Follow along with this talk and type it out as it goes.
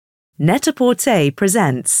Net-a-Porter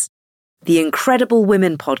presents The Incredible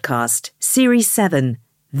Women Podcast, Series 7,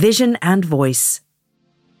 Vision and Voice.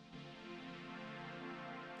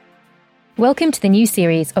 Welcome to the new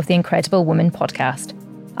series of the Incredible Women Podcast.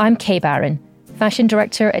 I'm Kay Barron, Fashion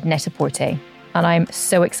Director at Net-a-Porter, and I'm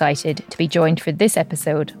so excited to be joined for this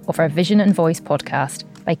episode of our Vision and Voice podcast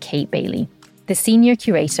by Kate Bailey, the Senior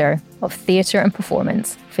Curator of Theatre and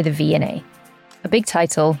Performance for the V&A. A big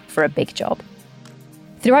title for a big job.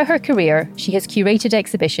 Throughout her career, she has curated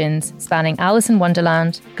exhibitions spanning Alice in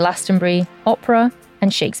Wonderland, Glastonbury, opera,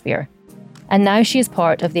 and Shakespeare. And now she is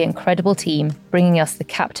part of the incredible team bringing us the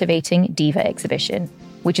captivating Diva exhibition,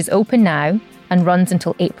 which is open now and runs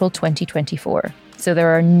until April 2024. So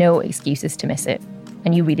there are no excuses to miss it,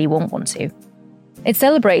 and you really won't want to. It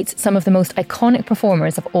celebrates some of the most iconic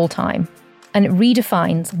performers of all time, and it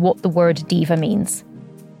redefines what the word diva means.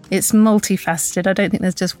 It's multifaceted. I don't think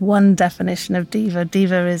there's just one definition of diva.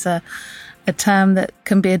 Diva is a term that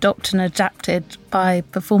can be adopted and adapted by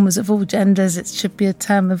performers of all genders. It should be a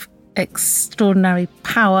term of extraordinary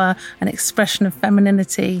power, an expression of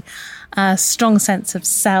femininity, a strong sense of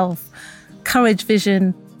self, courage,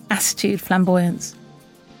 vision, attitude, flamboyance.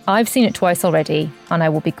 I've seen it twice already, and I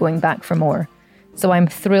will be going back for more. So I'm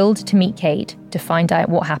thrilled to meet Kate to find out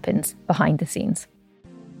what happens behind the scenes.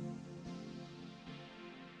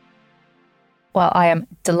 Well, I am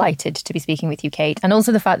delighted to be speaking with you, Kate. And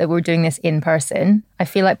also the fact that we're doing this in person. I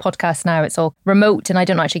feel like podcasts now, it's all remote and I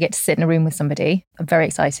don't actually get to sit in a room with somebody. I'm very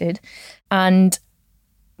excited. And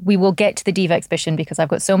we will get to the Diva exhibition because I've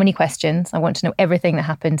got so many questions. I want to know everything that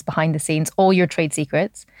happens behind the scenes, all your trade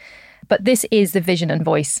secrets. But this is the Vision and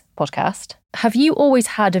Voice podcast. Have you always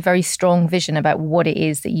had a very strong vision about what it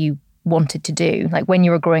is that you wanted to do? Like when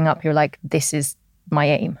you were growing up, you're like, this is my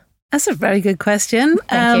aim. That's a very good question.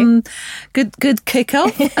 Thank you. Good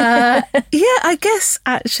kick-off. Yeah, I guess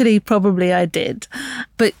actually probably I did.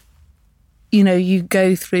 But, you know, you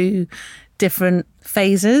go through different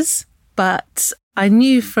phases. But I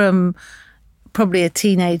knew from probably a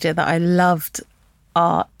teenager that I loved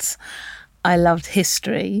art. I loved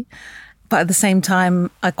history. But at the same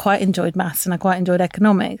time, I quite enjoyed maths and I quite enjoyed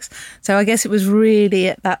economics. So I guess it was really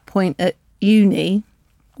at that point at uni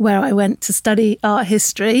where I went to study art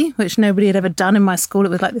history, which nobody had ever done in my school. It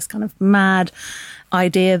was like this kind of mad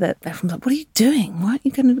idea that everyone's like, what are you doing? Why aren't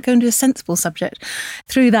you going to go and do a sensible subject?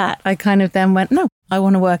 Through that, I kind of then went, no, I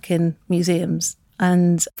want to work in museums,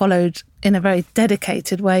 and followed in a very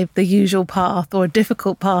dedicated way the usual path, or a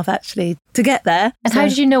difficult path actually, to get there. And how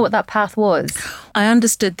did you know what that path was? I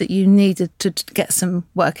understood that you needed to get some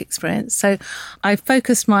work experience. So I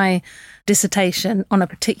focused my dissertation on a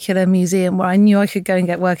particular museum where I knew I could go and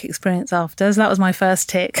get work experience after. So that was my first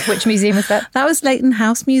tick. Which museum was that? That was Leighton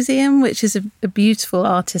House Museum, which is a beautiful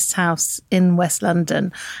artist's house in West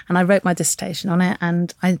London. And I wrote my dissertation on it.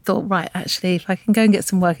 And I thought, right, actually, if I can go and get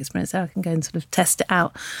some work experience there, I can go and sort of test it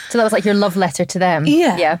out. So that was like your love letter to them.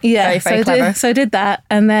 Yeah. Very, very clever. So I did that,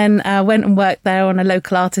 and then went and worked there on a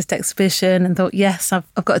local artist exhibition and thought, yes, I've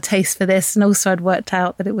got a taste for this. And also I'd worked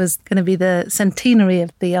out that it was going to be the centenary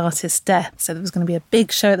of the artist's death. So there was going to be a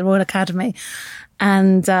big show at the Royal Academy,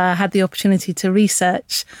 and had the opportunity to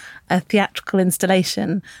research a theatrical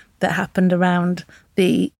installation that happened around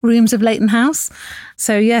the rooms of Leighton House.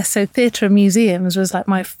 So so theatre and museums was like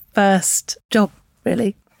my first job,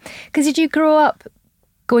 really. Because did you grow up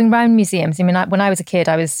going around museums? I mean, when I was a kid,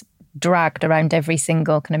 I was dragged around every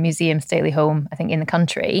single kind of museum, stately home, I think, in the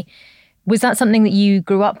country. Was that something that you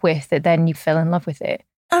grew up with, that then you fell in love with it?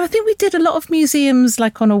 I think we did a lot of museums,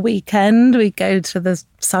 like on a weekend. We'd go to the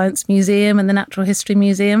Science Museum and the Natural History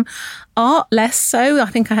Museum. Art, less so. I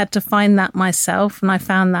think I had to find that myself, and I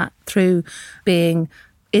found that through being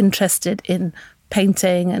interested in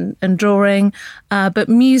painting and drawing. But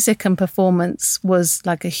music and performance was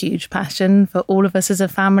like a huge passion for all of us as a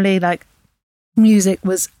family. Like, music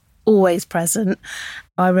was always present.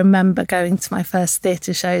 I remember going to my first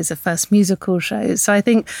theatre shows, the first musical shows. So I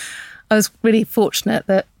think I was really fortunate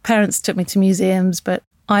that parents took me to museums, but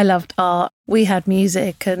I loved art. We had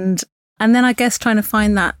music, and then I guess trying to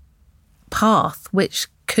find that path which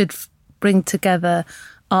could bring together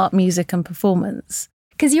art, music and performance.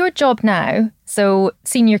 Because your job now, so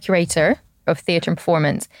Senior Curator of Theatre and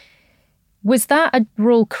Performance, was that a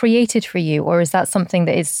role created for you, or is that something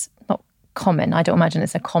that is not common? I don't imagine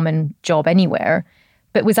it's a common job anywhere,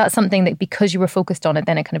 but was that something that because you were focused on it,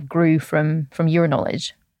 then it kind of grew from your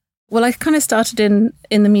knowledge? Well, I kind of started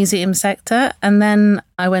in the museum sector, and then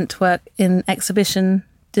I went to work in exhibition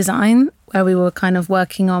design, where we were kind of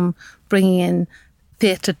working on bringing in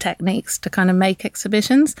theatre techniques to kind of make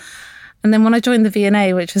exhibitions. And then when I joined the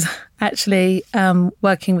V&A, which was actually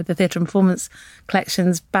working with the theatre and performance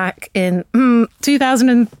collections back in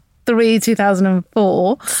 2003,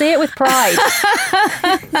 2004. Say it with pride.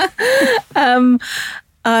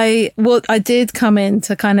 I did come in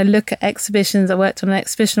to kind of look at exhibitions. I worked on an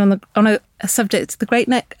exhibition on a subject, A Great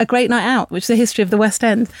Night Out, which is the history of the West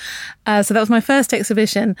End. So that was my first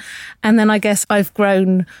exhibition. And then I guess I've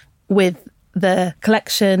grown with the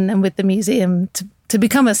collection and with the museum to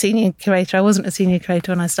become a senior curator. I wasn't a senior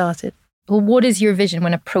curator when I started. Well, what is your vision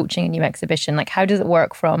when approaching a new exhibition? Like, how does it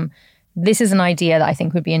work from, this is an idea that I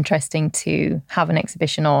think would be interesting to have an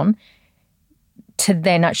exhibition on, to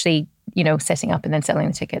then actually, setting up and then selling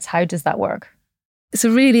the tickets? How does that work? It's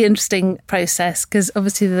a really interesting process because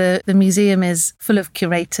obviously the museum is full of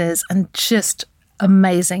curators and just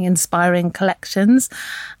amazing, inspiring collections,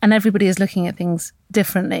 and everybody is looking at things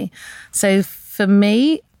differently. So for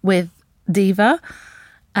me, with Diva,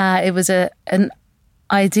 it was an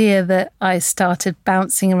idea that I started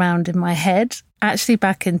bouncing around in my head. Actually,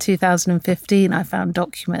 back in 2015, I found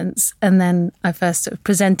documents, and then I first sort of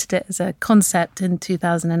presented it as a concept in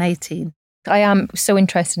 2018. I am so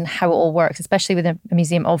interested in how it all works, especially with a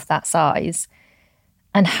museum of that size,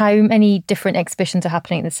 and how many different exhibitions are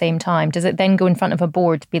happening at the same time. Does it then go in front of a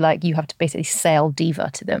board to be like, you have to basically sell Diva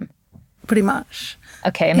to them? Pretty much.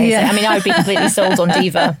 Okay, amazing. Yeah. I mean, I would be completely sold on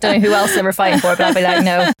Diva. Don't know who else they were fighting for, but I'd be like,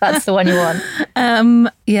 no, that's the one you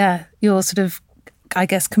want. Yeah, you're sort of, I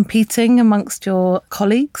guess, competing amongst your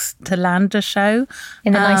colleagues to land a show.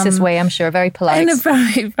 In the nicest way, I'm sure. Very polite. In a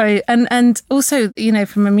very, very... And also,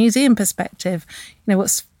 from a museum perspective,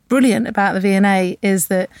 what's brilliant about the V&A is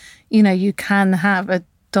that, you can have a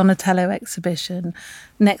Donatello exhibition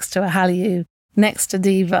next to a Hallyu, next to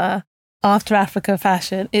Diva, after Africa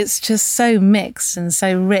fashion. It's just so mixed and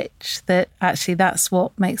so rich that actually that's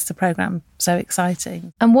what makes the programme so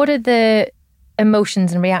exciting. And what are the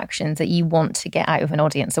emotions and reactions that you want to get out of an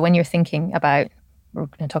audience? So when you're thinking about, we're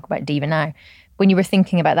going to talk about Diva now, when you were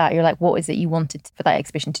thinking about that, you're like, what is it you wanted for that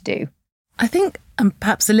exhibition to do? I think I'm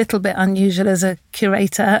perhaps a little bit unusual as a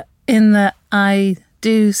curator in that I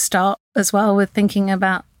do start as well with thinking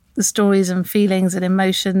about the stories and feelings and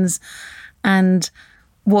emotions and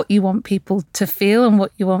what you want people to feel and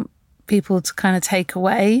what you want people to kind of take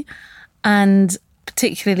away. And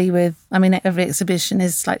particularly with, every exhibition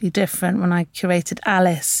is slightly different. When I curated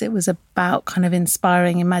Alice, it was about kind of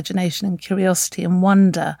inspiring imagination and curiosity and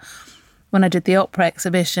wonder. When I did the opera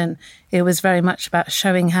exhibition, it was very much about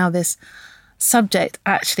showing how this subject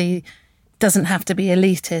actually doesn't have to be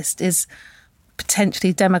elitist, is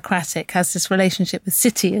potentially democratic, has this relationship with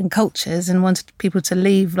city and cultures, and wanted people to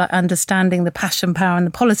leave like understanding the passion, power and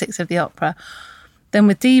the politics of the opera. Then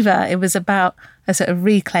with Diva, it was about a sort of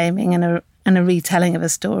reclaiming and a retelling of a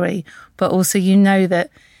story. But also, that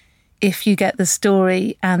if you get the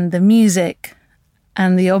story and the music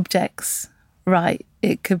and the objects right,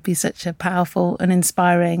 it could be such a powerful and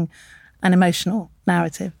inspiring and emotional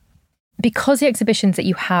narrative. Because the exhibitions that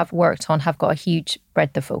you have worked on have got a huge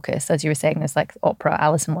breadth of focus, as you were saying, there's like opera,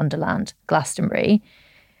 Alice in Wonderland, Glastonbury.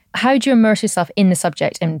 How do you immerse yourself in the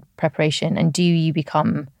subject in preparation, and do you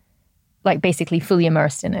become like basically fully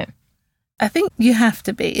immersed in it? I think you have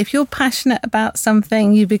to be. If you're passionate about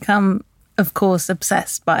something, you become, of course,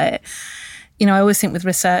 obsessed by it. I always think with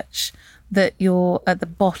research that you're at the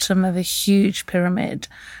bottom of a huge pyramid,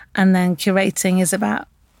 and then curating is about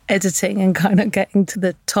editing and kind of getting to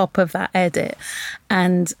the top of that edit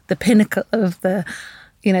and the pinnacle of the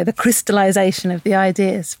crystallization of the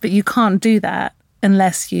ideas. But you can't do that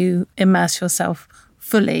unless you immerse yourself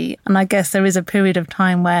fully. And I guess there is a period of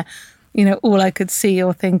time where, all I could see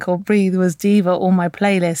or think or breathe was Diva, or my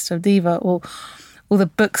playlist of Diva, or all the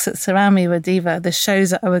books that surround me were Diva, the shows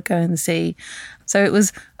that I would go and see. So it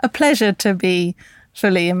was a pleasure to be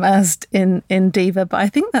fully immersed in Diva, but I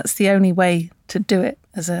think that's the only way to do it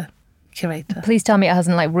as a curator. Please tell me it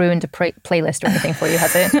hasn't ruined a playlist or anything for you,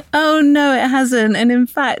 has it? Oh no, it hasn't. And in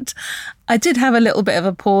fact, I did have a little bit of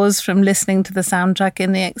a pause from listening to the soundtrack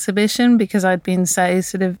in the exhibition because I'd been so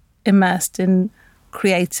sort of immersed in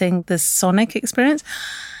creating the sonic experience.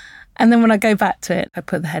 And then when I go back to it, I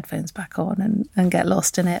put the headphones back on and get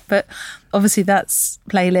lost in it. But obviously that's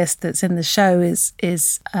playlist that's in the show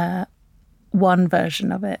is one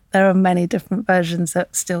version of it. There are many different versions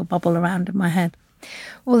that still bubble around in my head.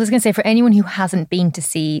 Well, I was going to say, for anyone who hasn't been to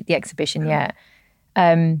see the exhibition yet,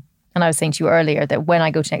 and I was saying to you earlier that when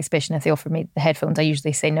I go to an exhibition, if they offer me the headphones, I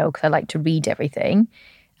usually say no because I like to read everything.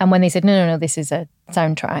 And when they said, no, this is a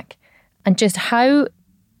soundtrack. And just how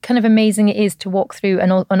kind of amazing it is to walk through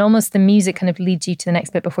and almost the music kind of leads you to the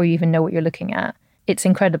next bit before you even know what you're looking at. It's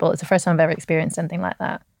incredible. It's the first time I've ever experienced something like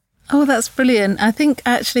that. Oh, that's brilliant. I think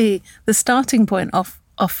actually the starting point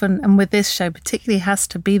often, and with this show particularly, has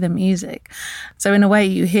to be the music. So in a way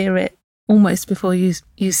you hear it almost before you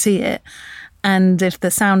see it. And if the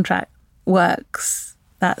soundtrack works,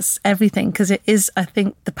 that's everything. Because it is, I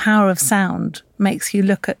think, the power of sound makes you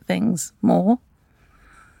look at things more.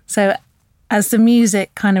 So as the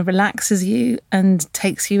music kind of relaxes you and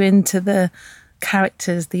takes you into the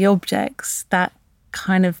characters, the objects, that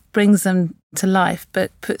kind of brings them to life,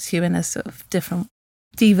 but puts you in a sort of different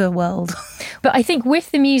diva world. But I think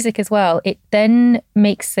with the music as well, it then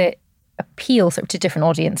makes it appeal sort of to different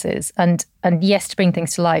audiences and yes, to bring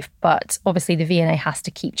things to life, but obviously the V&A has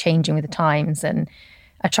to keep changing with the times and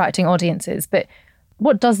attracting audiences. But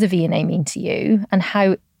what does the V&A mean to you, and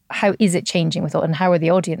how is it changing with it, and how are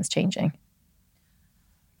the audience changing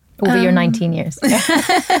over your 19 years?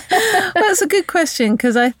 Well, that's a good question,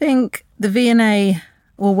 because I think the V&A,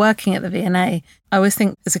 or working at the V&A, I always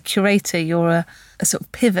think as a curator, you're a sort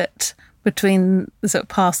of pivot between the sort of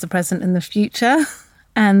past, the present and the future,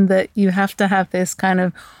 and that you have to have this kind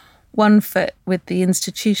of one foot with the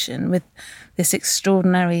institution, with this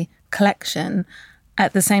extraordinary collection.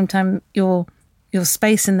 At the same time, your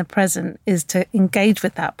space in the present is to engage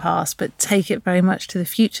with that past, but take it very much to the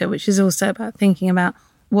future, which is also about thinking about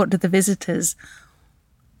what do the visitors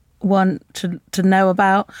want to know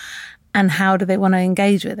about, and how do they want to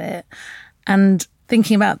engage with it, and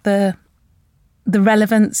thinking about the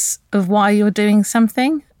relevance of why you're doing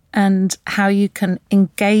something and how you can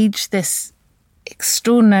engage this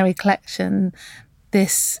extraordinary collection,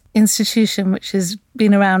 this institution which has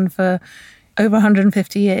been around for over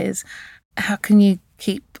 150 years. How can you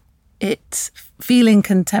keep it feeling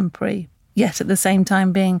contemporary, yet at the same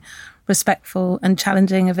time being respectful and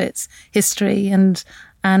challenging of its history and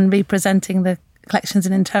representing the collections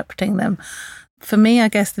and interpreting them? For me, I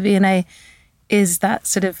guess the V&A is that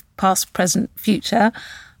sort of past, present, future,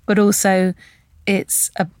 but also it's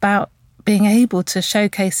about being able to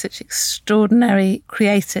showcase such extraordinary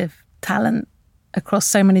creative talent across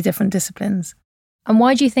so many different disciplines. And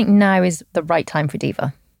why do you think now is the right time for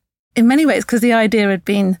Diva? In many ways, because the idea had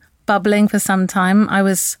been bubbling for some time. I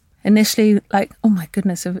was initially like, oh my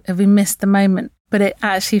goodness, have we missed the moment? But it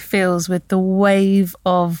actually feels, with the wave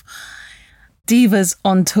of divas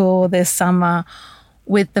on tour this summer,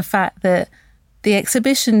 with the fact that the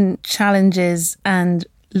exhibition challenges and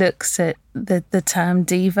looks at the term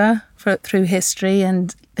diva through history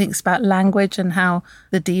and thinks about language and how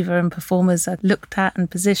the diva and performers are looked at and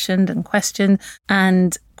positioned and questioned,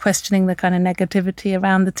 and questioning the kind of negativity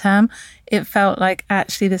around the term. It felt like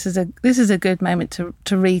actually this is a good moment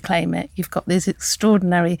to reclaim it. You've got these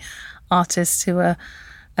extraordinary artists who are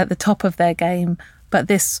at the top of their game, but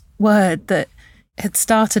this word that had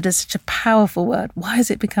started as such a powerful word, why has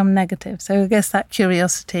it become negative? So I guess that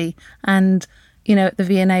curiosity. And at the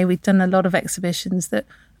V&A, we'd done a lot of exhibitions that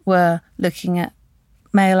were looking at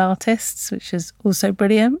male artists, which is also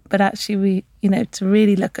brilliant. But actually, to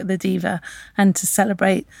really look at the diva and to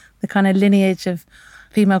celebrate the kind of lineage of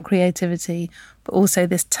female creativity, but also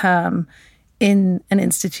this term in an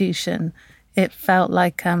institution, it felt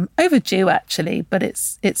like overdue, actually. But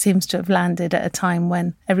it seems to have landed at a time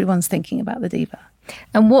when everyone's thinking about the diva.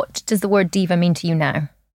 And what does the word diva mean to you now?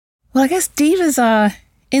 Well, I guess divas are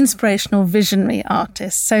inspirational, visionary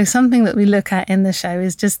artists. So something that we look at in the show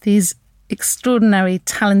is just these extraordinary,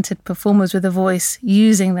 talented performers with a voice,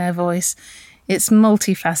 using their voice. It's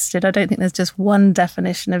multifaceted. I don't think there's just one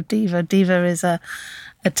definition of diva. Diva is a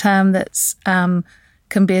term that's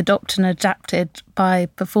can be adopted and adapted by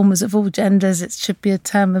performers of all genders. It should be a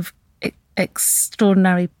term of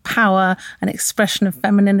extraordinary power, an expression of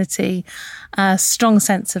femininity, a strong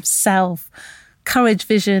sense of self, courage,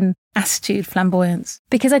 vision, attitude, flamboyance.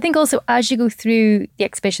 Because I think also as you go through the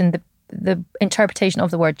exhibition, the interpretation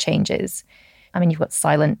of the word changes. I mean, you've got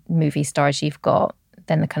silent movie stars, you've got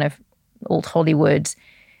then the kind of old Hollywood.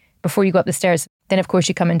 Before you go up the stairs, then of course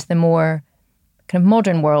you come into the more kind of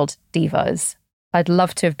modern world divas. I'd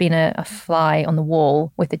love to have been a fly on the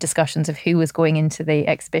wall with the discussions of who was going into the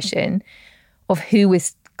exhibition, of who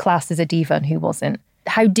was classed as a diva and who wasn't.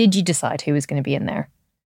 How did you decide who was going to be in there?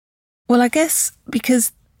 Well, I guess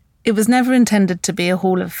because it was never intended to be a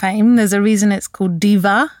hall of fame. There's a reason it's called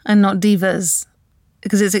diva and not divas,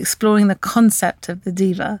 because it's exploring the concept of the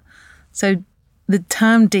diva. So the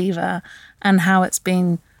term diva and how it's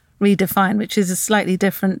been redefined, which is a slightly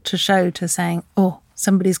different to saying, oh,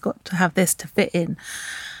 somebody's got to have this to fit in.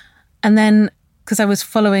 And then, because I was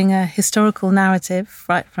following a historical narrative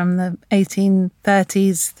right from the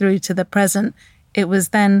 1830s through to the present, it was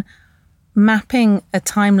then mapping a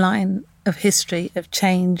timeline of history, of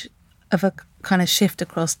change, of a kind of shift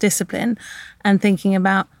across discipline and thinking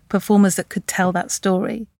about performers that could tell that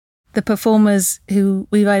story. The performers who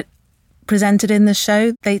we've presented in the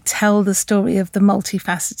show, they tell the story of the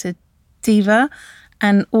multifaceted diva,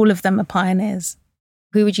 and all of them are pioneers.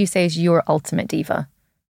 Who would you say is your ultimate diva?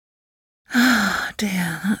 Oh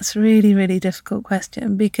dear, that's a really, really difficult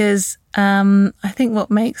question, because I think what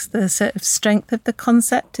makes the sort of strength of the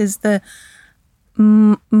concept is the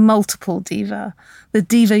multiple diva, the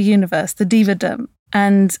diva universe, the divadom.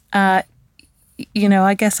 And, I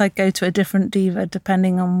guess I'd go to a different diva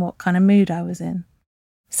depending on what kind of mood I was in.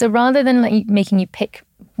 So rather than making you pick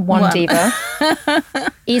one diva,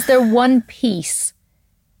 is there one piece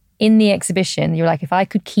in the exhibition you're like, if I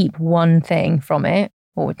could keep one thing from it,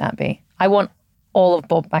 what would that be? I want all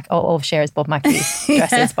of Cher's Bob Mackie's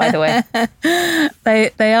dresses, by the way.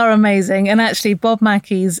 They are amazing. And actually, Bob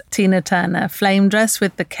Mackie's Tina Turner flame dress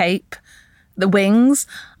with the cape, the wings.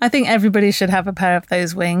 I think everybody should have a pair of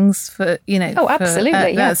those wings for. Oh,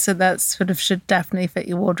 absolutely. Yeah. So that sort of should definitely fit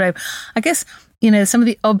your wardrobe. I guess, some of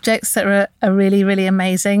the objects that are really, really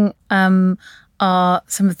amazing are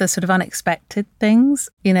some of the sort of unexpected things.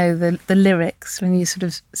 The lyrics, when you sort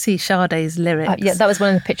of see Sade's lyrics. Yeah, that was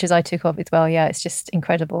one of the pictures I took of as well. Yeah, it's just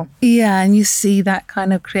incredible. Yeah, and you see that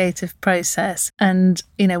kind of creative process and,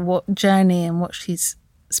 what journey and what she's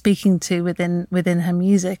speaking to within her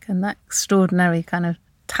music, and that extraordinary kind of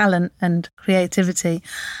talent and creativity.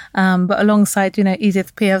 But alongside,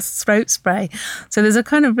 Edith Piaf's throat spray. So there's a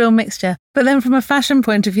kind of real mixture. But then from a fashion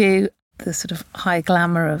point of view, the sort of high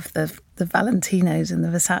glamour of the Valentinos and the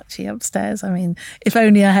Versace upstairs. I mean, if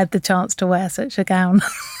only I had the chance to wear such a gown.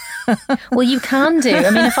 Well, you can do.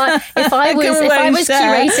 I mean, if I was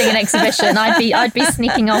curating an exhibition, I'd be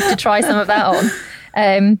sneaking off to try some of that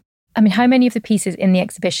on. I mean, how many of the pieces in the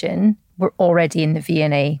exhibition were already in the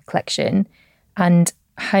V&A collection, and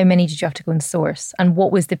how many did you have to go and source? And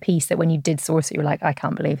what was the piece that when you did source it, you were like, I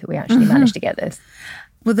can't believe that we actually managed to get this?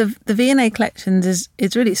 Well, the V&A collections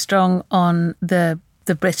is really strong on the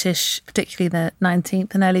British, particularly the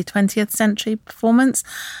 19th and early 20th century performance.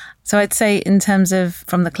 So I'd say in terms of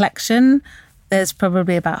from the collection, there's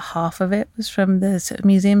probably about half of it was from the sort of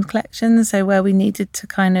museum collection. So where we needed to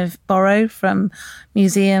kind of borrow from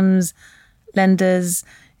museums, lenders,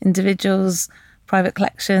 individuals, private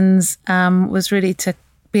collections, was really to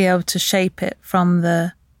be able to shape it from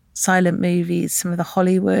the silent movies, some of the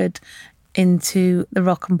Hollywood, into the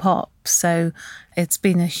rock and pop. So it's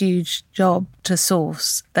been a huge job to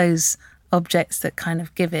source those objects that kind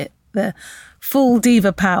of give it the full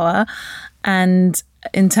diva power. And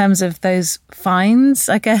in terms of those finds,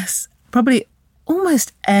 I guess probably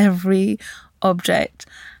almost every object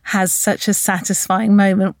has such a satisfying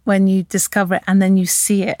moment when you discover it and then you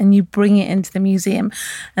see it and you bring it into the museum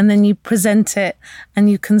and then you present it and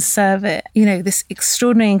you conserve it. This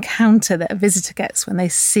extraordinary encounter that a visitor gets when they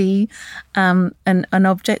see an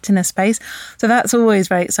object in a space. So that's always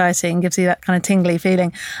very exciting, gives you that kind of tingly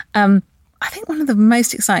feeling. I think one of the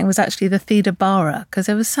most exciting was actually the Theda Bara, because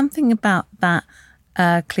there was something about that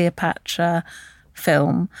Cleopatra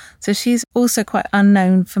film. So she's also quite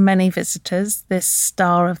unknown for many visitors, this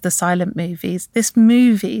star of the silent movies, this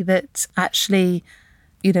movie that actually,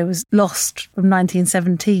 was lost from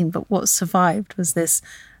 1917, but what survived was this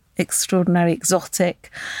extraordinary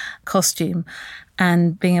exotic costume,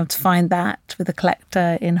 and being able to find that with a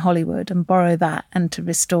collector in Hollywood and borrow that and to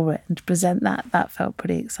restore it and to present that felt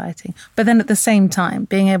pretty exciting. But then at the same time,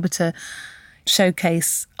 being able to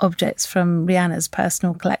showcase objects from Rihanna's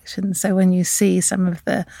personal collection. So when you see some of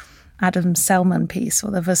the Adam Selman piece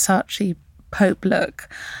or the Versace Pope look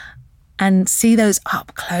and see those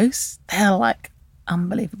up close, they're like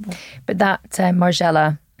unbelievable. But that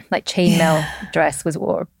Margiela chainmail dress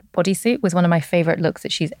or bodysuit was one of my favourite looks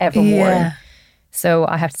that she's ever worn. So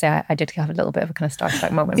I have to say I did have a little bit of a kind of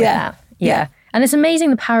starstruck moment with that. Yeah. And it's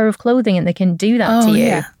amazing the power of clothing, and they can do that to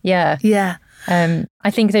you. Yeah.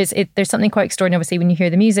 I think there's something quite extraordinary, obviously, when you hear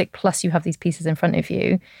the music, plus you have these pieces in front of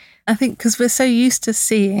you. I think because we're so used to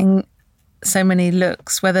seeing so many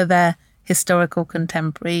looks, whether they're historical,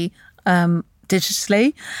 contemporary,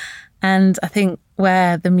 digitally. And I think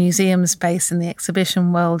where the museum space and the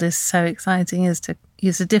exhibition world is so exciting is to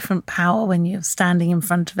use a different power when you're standing in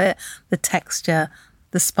front of it, the texture,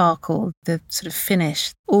 the sparkle, the sort of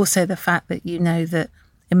finish. Also the fact that that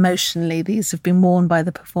emotionally these have been worn by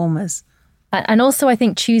the performers. And also, I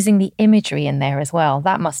think choosing the imagery in there as well,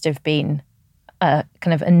 that must have been a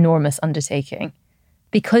kind of enormous undertaking.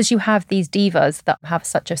 Because you have these divas that have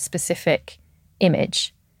such a specific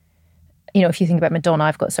image. If you think about Madonna,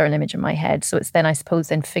 I've got a certain image in my head. So it's then, I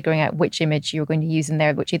suppose, figuring out which image you're going to use in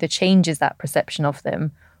there, which either changes that perception of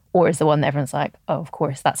them or is the one that everyone's like, oh, of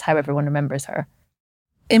course, that's how everyone remembers her?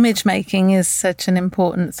 Image making is such an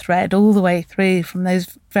important thread all the way through from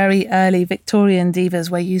those very early Victorian divas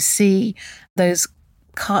where you see those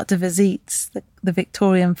carte de visites, the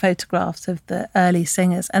Victorian photographs of the early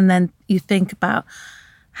singers. And then you think about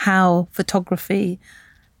how photography,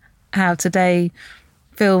 how today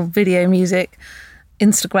film, video, music,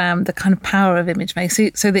 Instagram, the kind of power of image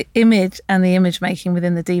making. So the image and the image making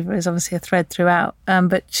within the diva is obviously a thread throughout.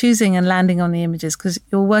 But choosing and landing on the images, because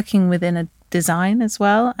you're working within a design as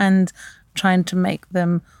well and trying to make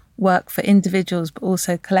them work for individuals but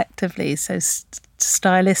also collectively, so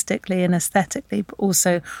stylistically and aesthetically, but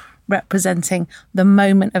also representing the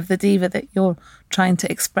moment of the diva that you're trying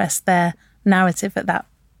to express their narrative at that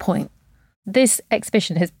point. This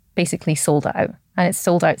exhibition has basically sold out, and it's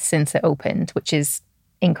sold out since it opened, which is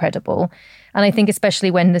incredible. And I think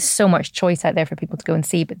especially when there's so much choice out there for people to go and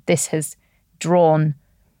see, but this has drawn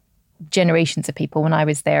generations of people. When I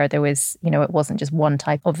was there was, it wasn't just one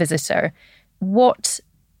type of visitor. What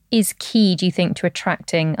is key, do you think, to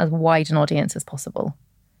attracting as wide an audience as possible?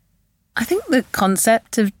 I think the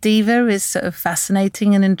concept of diva is sort of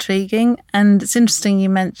fascinating and intriguing. And it's interesting you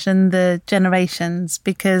mentioned the generations,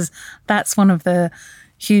 because that's one of the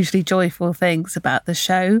hugely joyful things about the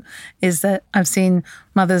show, is that I've seen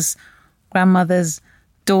mothers, grandmothers,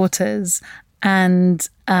 daughters, and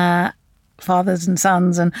fathers and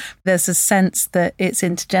sons, and there's a sense that it's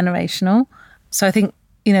intergenerational. So I think,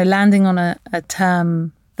 landing on a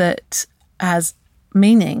term that has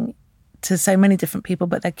meaning to so many different people,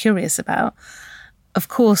 but they're curious about. Of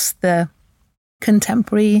course, the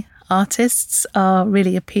contemporary artists are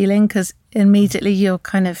really appealing because immediately you're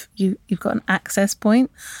you've got an access point.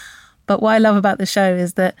 But what I love about the show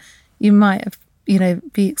is that you might have,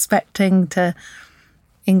 be expecting to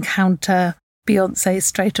encounter Beyonce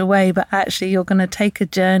straight away, but actually you're going to take a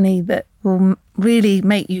journey that will really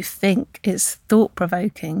make you think. It's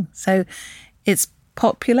thought-provoking. So it's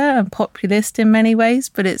popular and populist in many ways,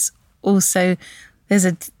 but it's also, there's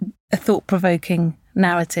a thought-provoking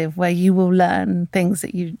narrative where you will learn things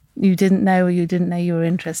that you didn't know, or you didn't know you were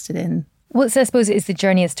interested in. Well, so I suppose it is the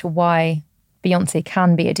journey as to why Beyonce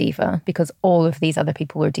can be a diva, because all of these other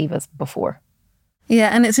people were divas before. Yeah,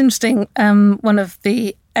 and it's interesting. One of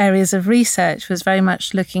the areas of research was very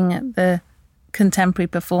much looking at the contemporary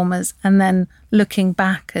performers and then looking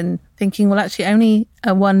back and thinking, well, actually only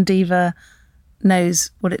one diva knows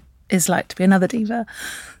what it is like to be another diva.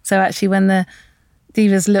 So actually when the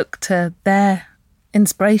divas look to their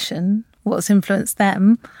inspiration, what's influenced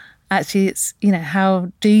them, actually it's,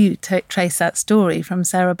 how do you trace that story from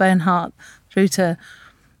Sarah Bernhardt through to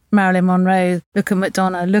Marilyn Monroe, look at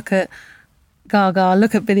Madonna, look at Gaga,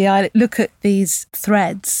 look at Billie Eilish, look at these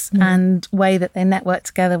threads and way that they network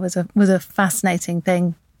together was a fascinating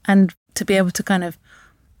thing. And to be able to kind of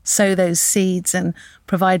sow those seeds and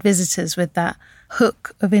provide visitors with that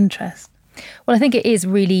hook of interest. Well, I think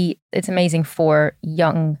it's amazing for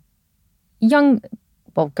young,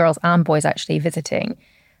 well, girls and boys actually visiting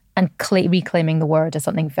and reclaiming the word as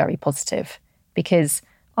something very positive, because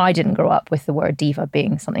I didn't grow up with the word diva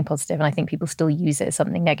being something positive, and I think people still use it as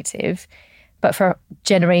something negative. But for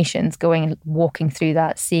generations going and walking through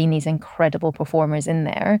that, seeing these incredible performers in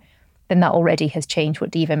there, then that already has changed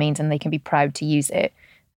what diva means, and they can be proud to use it.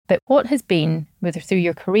 But what has been, whether through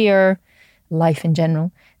your career, life in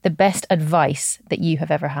general, the best advice that you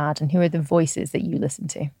have ever had, and who are the voices that you listen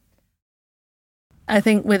to? I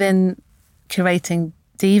think within curating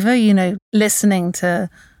diva, listening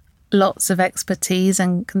to lots of expertise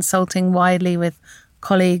and consulting widely with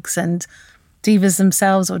colleagues and divas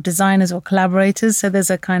themselves or designers or collaborators. So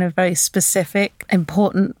there's a kind of very specific,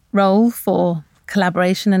 important role for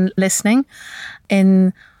collaboration and listening.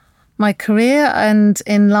 In my career and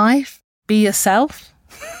in life, be yourself.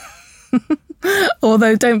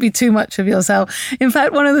 Although don't be too much of yourself. In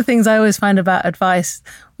fact, one of the things I always find about advice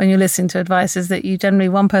when you're listening to advice is that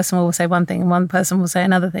one person will say one thing and one person will say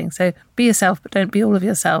another thing. So be yourself, but don't be all of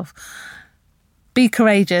yourself. Be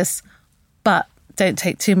courageous, but don't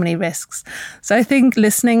take too many risks. So I think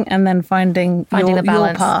listening and then finding your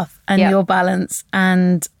path and your balance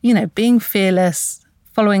and, being fearless,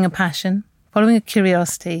 following a passion, following a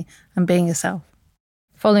curiosity and being yourself.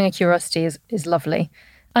 Following a curiosity is lovely.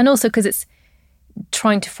 And also because it's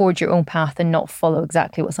trying to forge your own path and not follow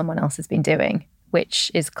exactly what someone else has been doing,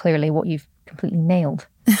 which is clearly what you've completely nailed.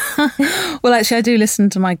 Well, actually, I do listen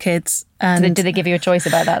to my kids. And did they give you a choice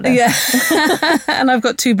about that then? Yeah. And I've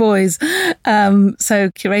got two boys. So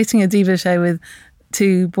curating a diva show with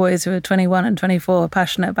two boys who are 21 and 24,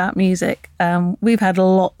 passionate about music. We've had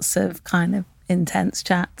lots of kind of intense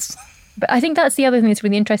chats. But I think that's the other thing that's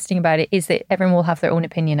really interesting about it, is that everyone will have their own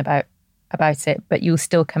opinion about it, but you'll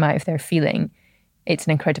still come out if they're feeling it's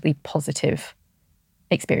an incredibly positive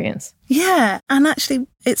experience. Yeah, and actually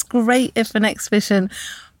it's great if an exhibition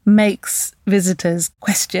makes visitors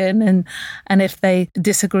question, and if they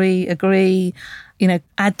disagree, agree,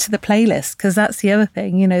 add to the playlist, because that's the other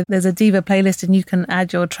thing. There's a Diva playlist and you can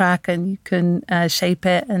add your track and you can shape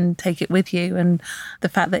it and take it with you, and the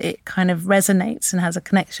fact that it kind of resonates and has a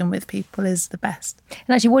connection with people is the best.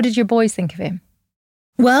 And actually, what did your boys think of him?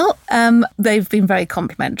 Well, they've been very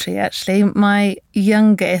complimentary, actually. My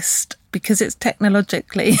youngest, because it's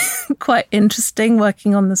technologically quite interesting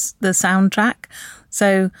working on the soundtrack.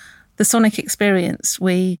 So the sonic experience,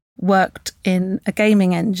 we worked in a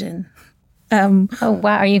gaming engine. Oh,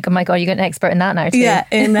 wow. Oh my God, you're an expert in that now too. Yeah,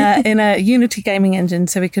 in a Unity gaming engine,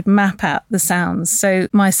 so we could map out the sounds. So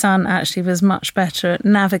my son actually was much better at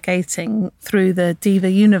navigating through the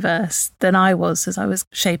Diva universe than I was, as I was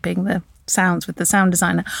shaping the sounds with the sound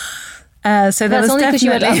designer. So that's only because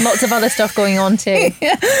you had lots of other stuff going on too.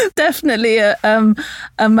 Yeah, definitely a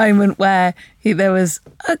moment where there was,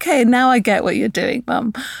 okay, now I get what you're doing,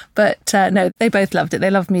 Mum. But no, they both loved it.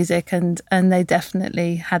 They love music, and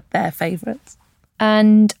they had their favourites.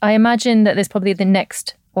 And I imagine that there's probably the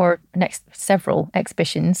next several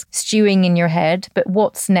exhibitions stewing in your head. But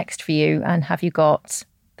what's next for you? And have you got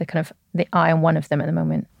the eye on one of them at the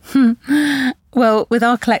moment? Well, with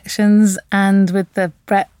our collections and with the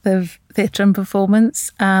breadth of theatre and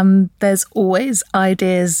performance, there's always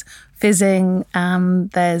ideas fizzing.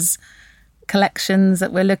 There's collections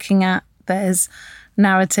that we're looking at. There's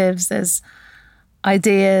narratives. There's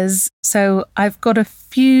ideas. So I've got a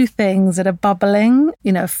few things that are bubbling,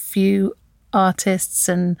 a few artists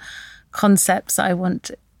and concepts that I want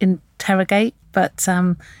to interrogate. But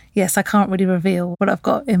yes, I can't really reveal what I've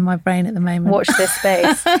got in my brain at the moment. Watch this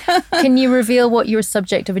space. Can you reveal what your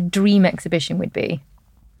subject of a dream exhibition would be?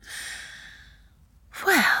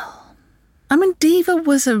 Well, Diva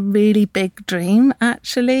was a really big dream,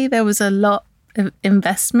 actually. There was a lot of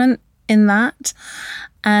investment in that.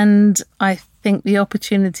 And I think the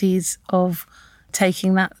opportunities of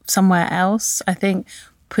taking that somewhere else, I think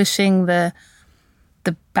pushing the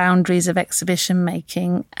boundaries of exhibition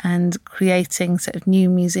making and creating sort of new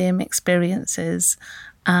museum experiences,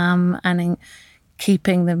 and in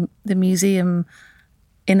keeping the museum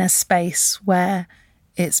in a space where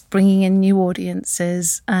it's bringing in new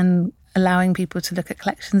audiences and allowing people to look at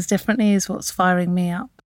collections differently is what's firing me up.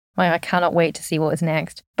 Well, I cannot wait to see what is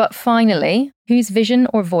next. But finally, whose vision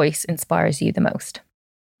or voice inspires you the most?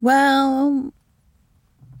 Well,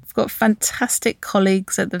 I've got fantastic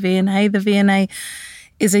colleagues at the V&A. The V&A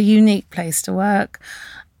is a unique place to work.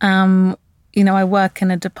 I work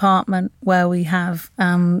in a department where we have,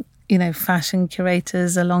 fashion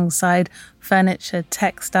curators alongside furniture,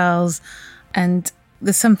 textiles, and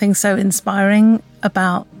there's something so inspiring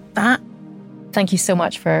about that. Thank you so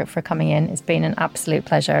much for coming in. It's been an absolute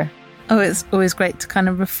pleasure. Oh, it's always great to kind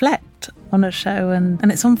of reflect on a show,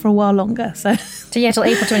 and it's on for a while longer. So yeah, till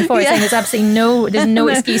April 24th. Yeah. There's absolutely no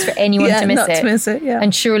excuse for anyone to miss it. Yeah.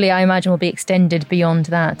 And surely, I imagine, will be extended beyond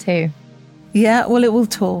that too. Yeah, well, it will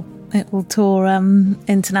tour. It will tour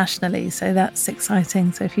internationally, so that's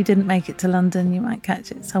exciting. So if you didn't make it to London, you might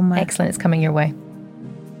catch it somewhere. Excellent, it's coming your way.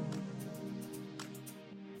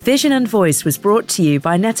 Vision and Voice was brought to you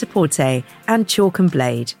by Net-a-Porter and Chalk and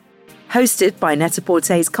Blade. Hosted by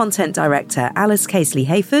Net-a-Porter's content director Alice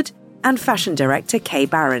Casely-Hayford and fashion director Kay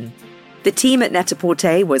Barron. The team at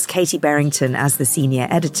Net-a-Porter was Katie Berrington as the senior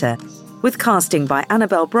editor, with casting by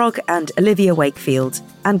Annabelle Brogg and Olivia Wakefield,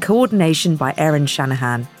 and coordination by Erin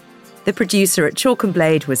Shanahan. The producer at Chalk and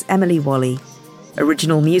Blade was Emily Wally.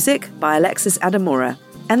 Original music by Alexis Adamora,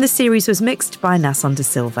 and the series was mixed by Nasson De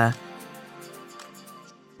Silva.